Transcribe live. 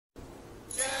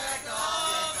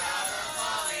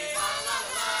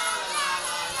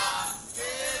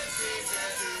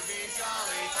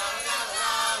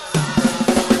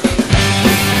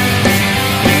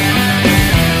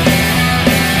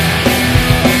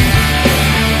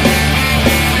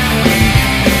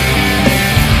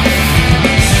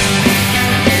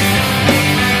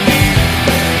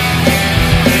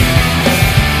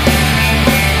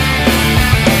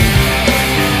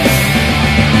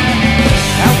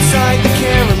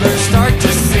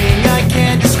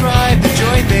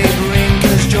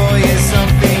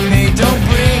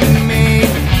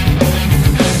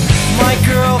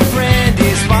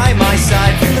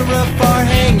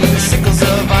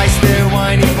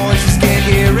voices get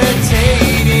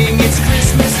irritating. It's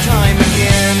Christmas time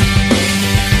again.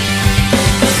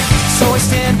 So I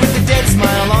stand with a dead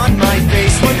smile on my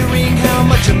face, wondering how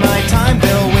much of my time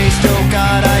they'll waste. Oh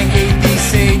God, I hate these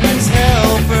Satan's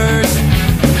helpers.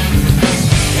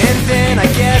 And then I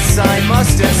guess I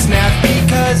must have snapped,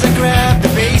 because I grabbed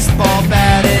the baseball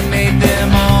bat and made them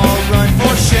all run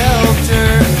for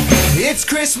shelter. It's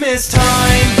Christmas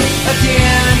time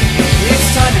again. It's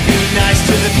time to be nice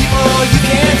to the people you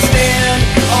can't stand.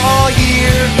 All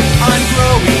year I'm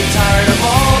growing tired of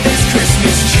all this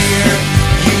Christmas cheer.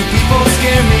 You people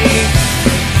scare me.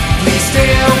 Please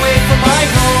stay away from my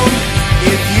home.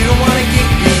 If you don't want to get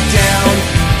me down,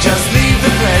 just leave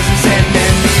the presents and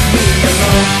then leave me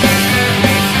alone.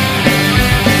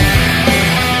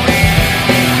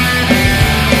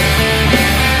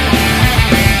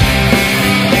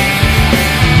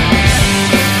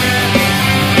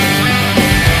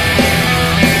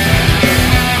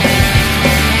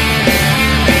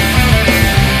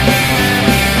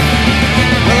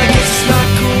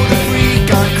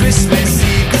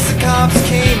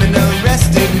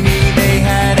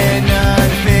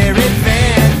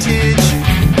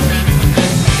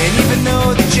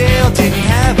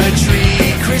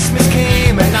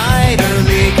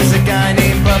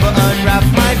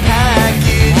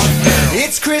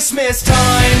 Christmas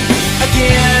time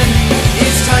again.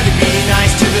 It's time to be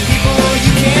nice to the people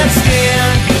you can't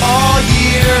stand. All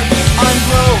year I'm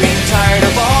growing tired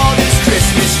of all this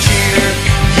Christmas cheer.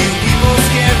 You people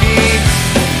scare me.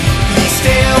 Please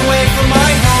stay away from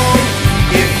my home.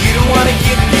 If you don't want to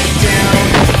get me down,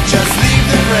 just leave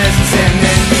the presents and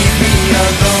then leave me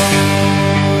alone.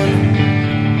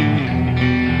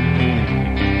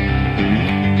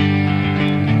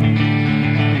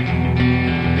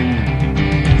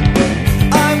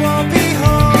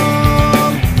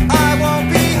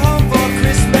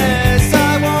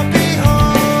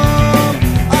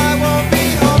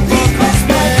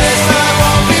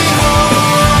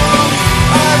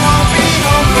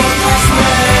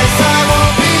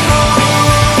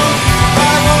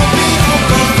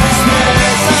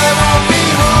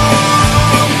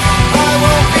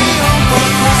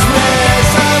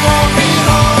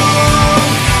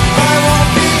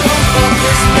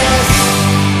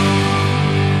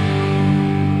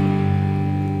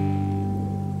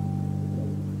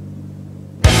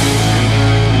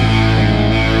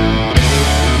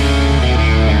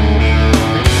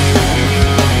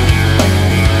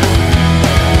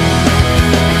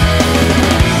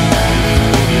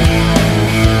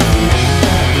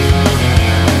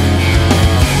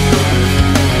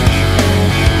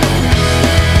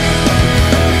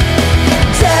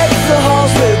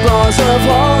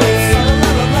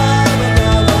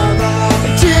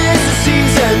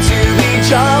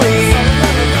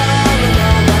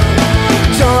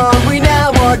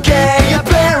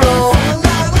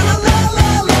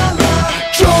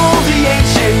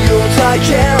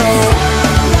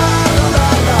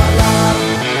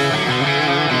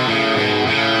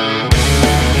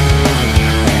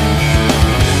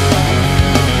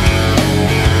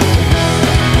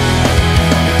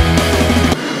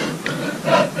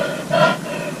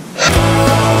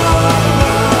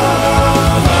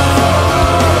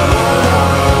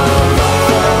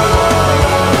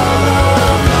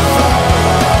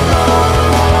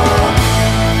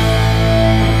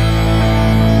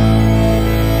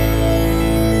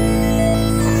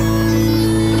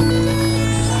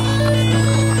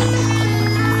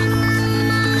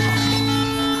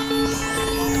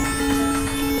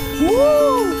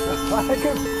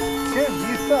 Che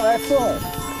vista adesso!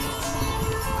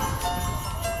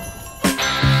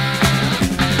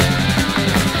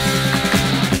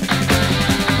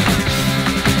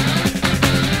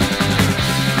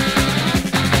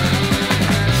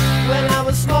 When I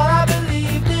was small I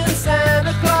believed in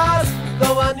Santa Claus,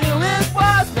 though I knew it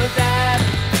was my dad.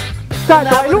 Dai,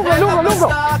 dai, lungo, lungo, lungo!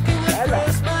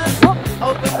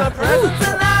 Open my presents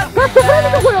and I'd Cazzo,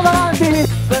 prendi quello davanti!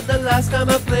 But the last time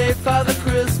I played Father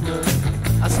Christmas,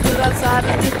 I stood outside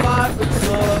the department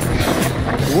store.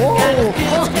 And the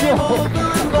kids came over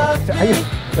and loved me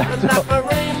and knocked my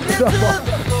reindeer to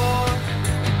the floor.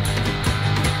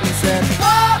 He said,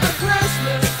 Father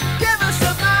Christmas, give us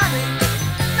some money.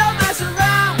 Don't mess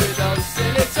around with those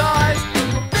silly toys.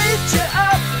 We'll beat you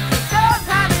up if you don't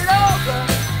hand it over.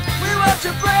 We want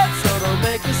your bread, so don't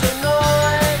make us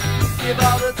annoy. Give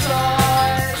all the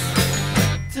toys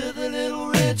to the little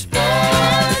rich boy.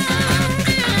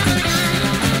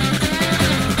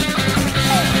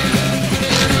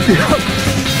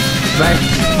 Vai.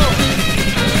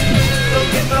 Don't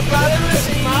give my brother a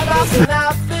smart ass an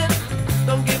outfit.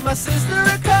 Don't give my sister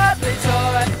a cuddly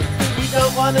toy.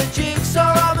 on a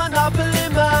jigsaw or Monopoly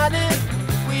money.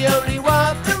 We only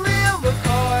want the real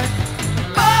McCoy.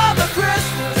 Father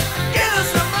Christmas, give us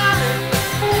some money.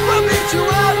 We'll beat you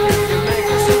up if you make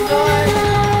us some noise.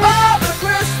 Father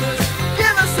Christmas,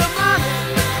 give us some money.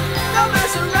 Don't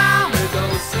mess around with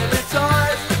those silly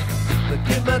toys. But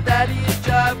give my daddy a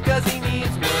job cause he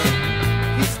needs one.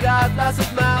 He's got lots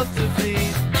of mouths to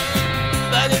feed.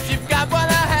 But if you've got one,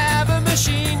 I have a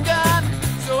machine gun,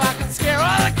 so I can scare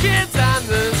all the kids on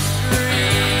the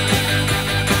street.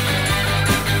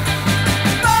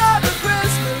 Father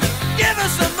Christmas, give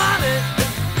us some money.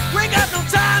 We got no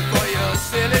time for your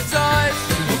silly toys.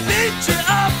 We'll beat you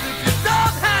up if you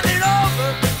don't hand it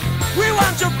over. We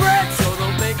want your bread, so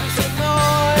don't make us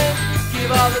annoy.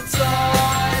 Give all the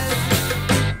toys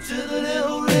to the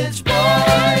little rich boy.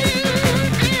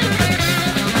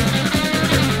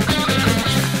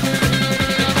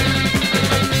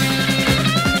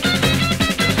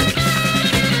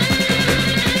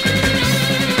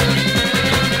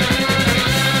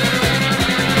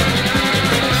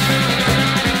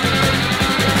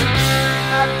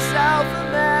 Have yourself a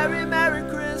merry, merry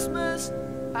Christmas.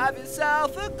 Have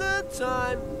yourself a good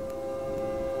time.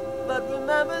 But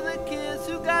remember the kids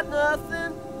who got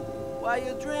nothing while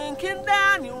you're drinking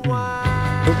down your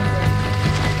wine.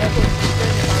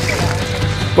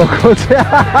 Poco c'è.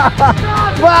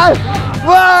 Vai!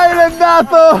 Vai, è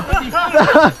andato!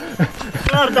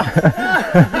 Guarda!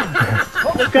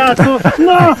 Oh cazzo!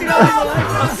 No!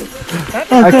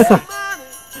 Aspetta!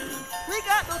 We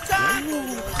got no time for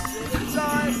your silly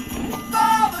toys.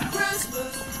 Father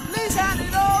Christmas, please hand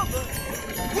it over.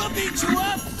 We'll beat you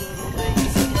up, so don't make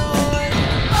us annoy.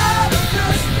 Father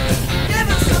Christmas, give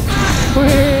us some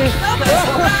money. Don't mess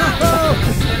around with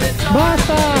your silly toys.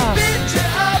 Basta! Beat you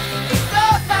up,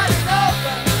 don't hand it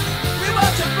over. We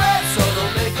want your bread, so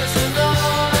don't make us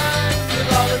annoy. Give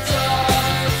all the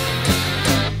toys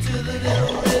to the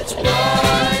little rich boy.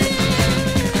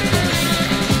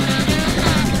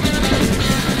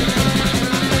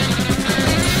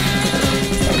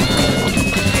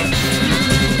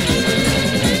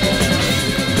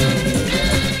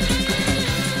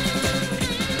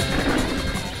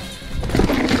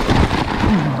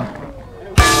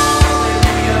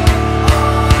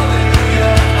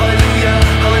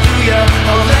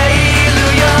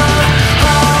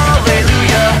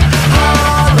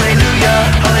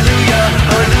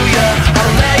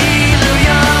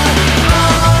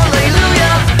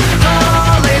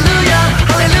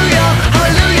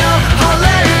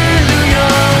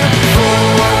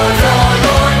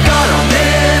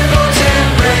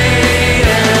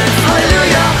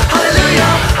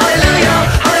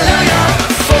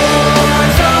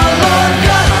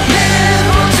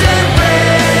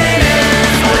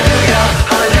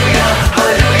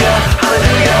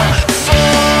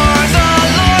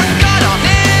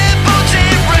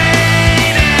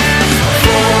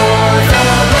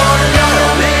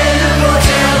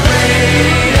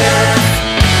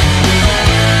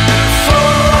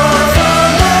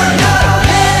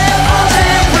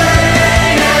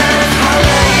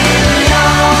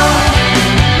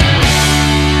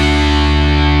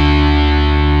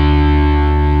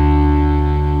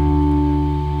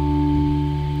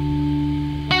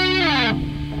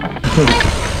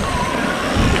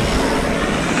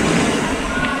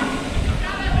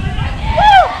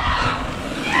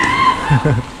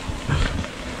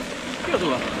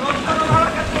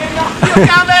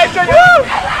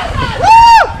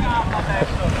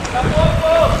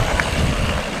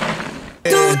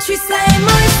 Tu ci sei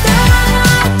mai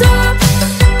stato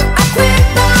a quel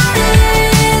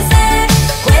paese,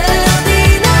 quello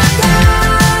di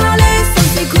Natale, sono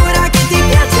sicura che ti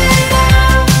piacerà.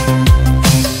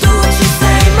 Tu ci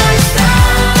sei mai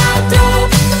stato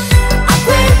a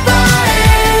quel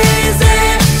paese,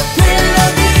 quello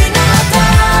di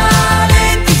Natale,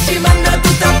 ti ci manda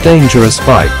tutta. Dangerous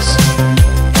bikes.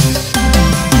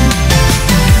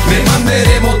 Ne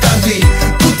manderemo tanti,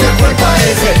 tutti a quel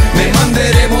paese. Ne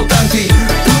manderemo tanti,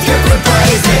 tutti a quel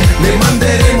paese. Ne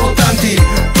manderemo tanti,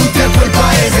 tutti a quel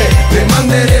paese. Ne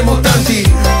manderemo tanti,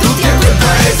 tutti a quel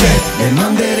paese. Ne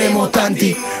manderemo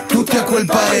tanti, tutti a quel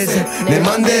paese. Ne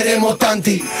manderemo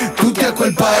tanti, tutti a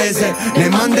quel paese. Ne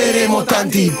manderemo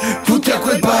tanti, tutti a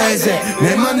quel paese.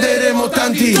 Ne manderemo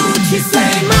tanti. Tu ci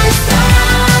sei mai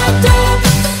stato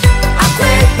a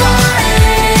quel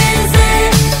paese,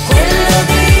 quello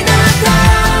di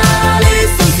Natale,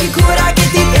 sono sicura che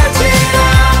ti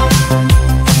piacerà.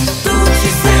 Tu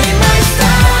ci sei mai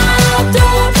stato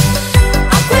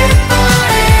a quel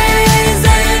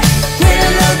paese,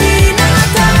 quello di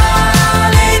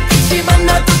Natale, ti ci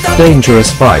manda tutta.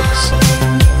 Dangerous bikes.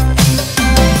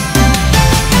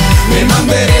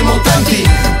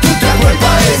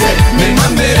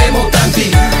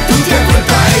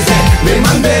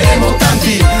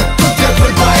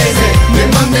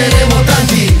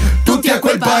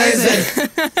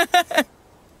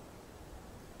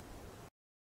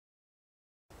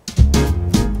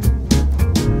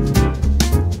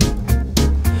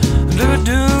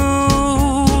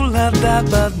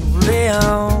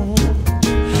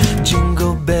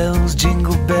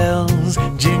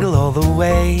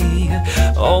 way.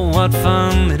 Oh, what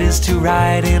fun it is to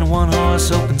ride in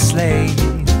one-horse open sleigh.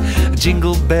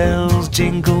 Jingle bells,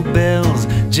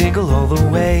 jingle all the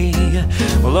way.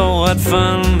 Well, oh, what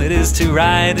fun it is to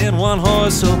ride in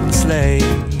one-horse open sleigh.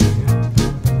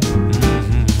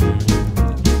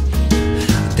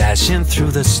 Dashing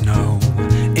through the snow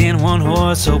in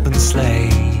one-horse open sleigh.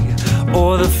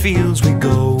 O'er the fields we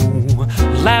go,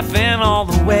 laughing all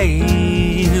the way.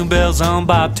 Bells on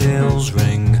bobtails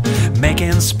ring,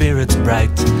 making spirits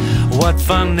bright. What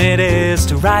fun it is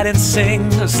to ride and sing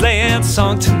a sleighing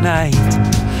song tonight.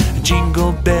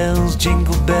 Jingle bells,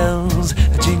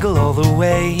 jingle all the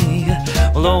way.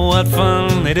 Well, oh, what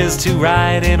fun it is to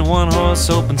ride in one-horse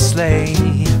open sleigh.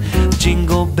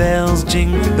 Jingle bells,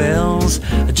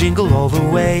 jingle all the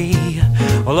way.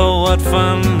 Well, oh, what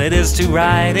fun it is to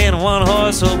ride in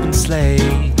one-horse open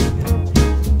sleigh.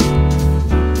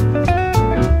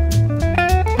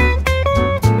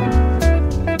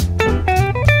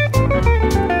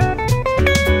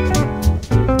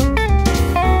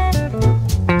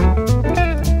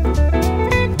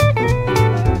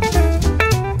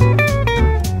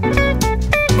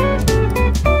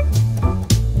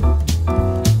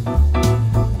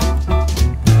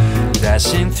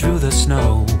 Dashing through the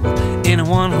snow in a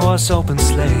one-horse open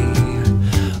sleigh.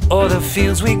 O'er the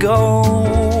fields we go,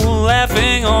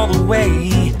 laughing all the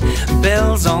way.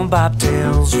 Bells on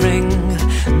bobtails ring,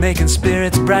 making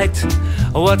spirits bright.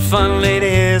 What fun it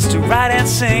is to ride and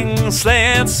sing a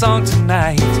sleighing song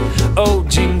tonight. Oh,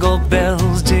 jingle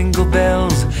bells, jingle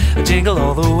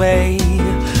all the way.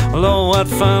 Well, oh, what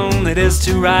fun it is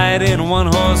to ride in a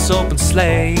one-horse open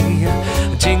sleigh.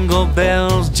 Jingle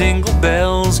bells,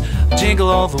 jingle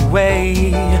all the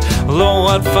way. Well, oh,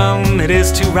 what fun it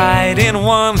is to ride in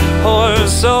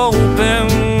one-horse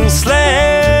open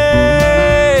sleigh.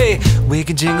 We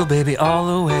can jingle, baby, all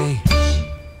the way.